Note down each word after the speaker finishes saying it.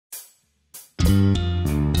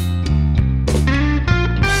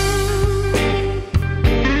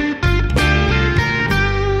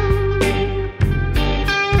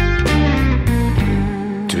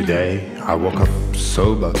Today I woke up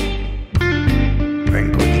sober,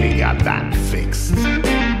 then quickly got that fixed.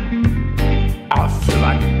 I feel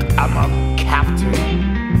like I'm a captain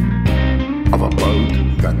of a boat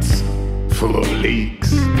that's full of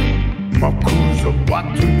leaks. My crew's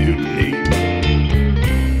about to mutiny.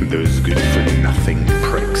 Those good for nothing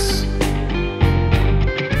pricks.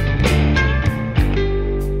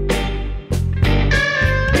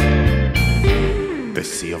 The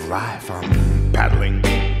sea of life I'm paddling,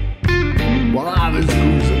 while others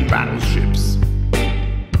cruise on battleships.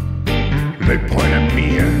 They point at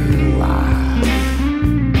me and laugh.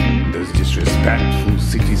 Those disrespectful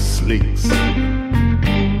city slicks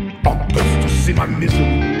are just to see my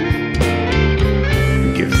misery,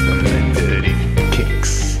 gives them the dirty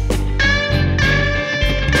kicks.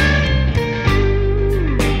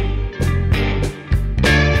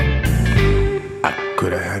 I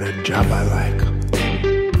could have had a job I like,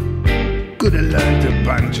 could have learned a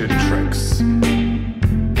bunch of tricks.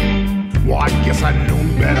 Well, I guess I'd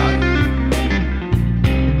known better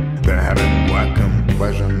than having work and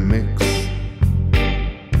pleasure mix.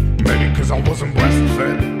 Maybe because I wasn't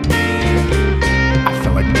breastfed, I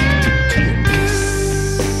felt addicted to your kiss.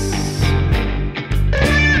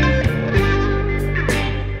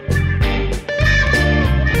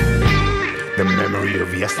 The memory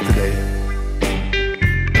of yesterday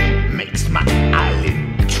makes my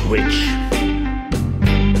eyelid twitch.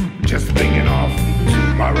 Just thinking of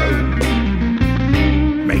tomorrow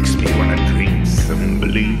makes me wanna drink some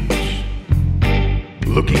bleach.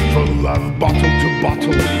 Looking for love bottle to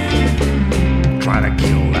bottle, trying to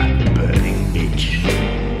kill that burning bitch.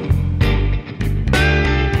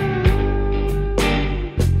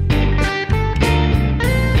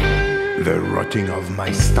 The rotting of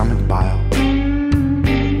my stomach bile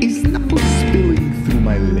is now spilling through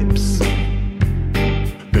my lips.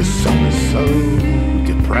 The song is so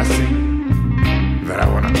depressing that I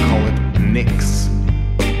wanna call it Nik's.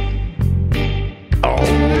 All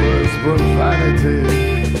this profanity,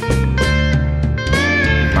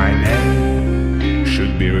 my name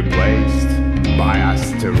should be replaced by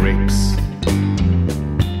asterisks.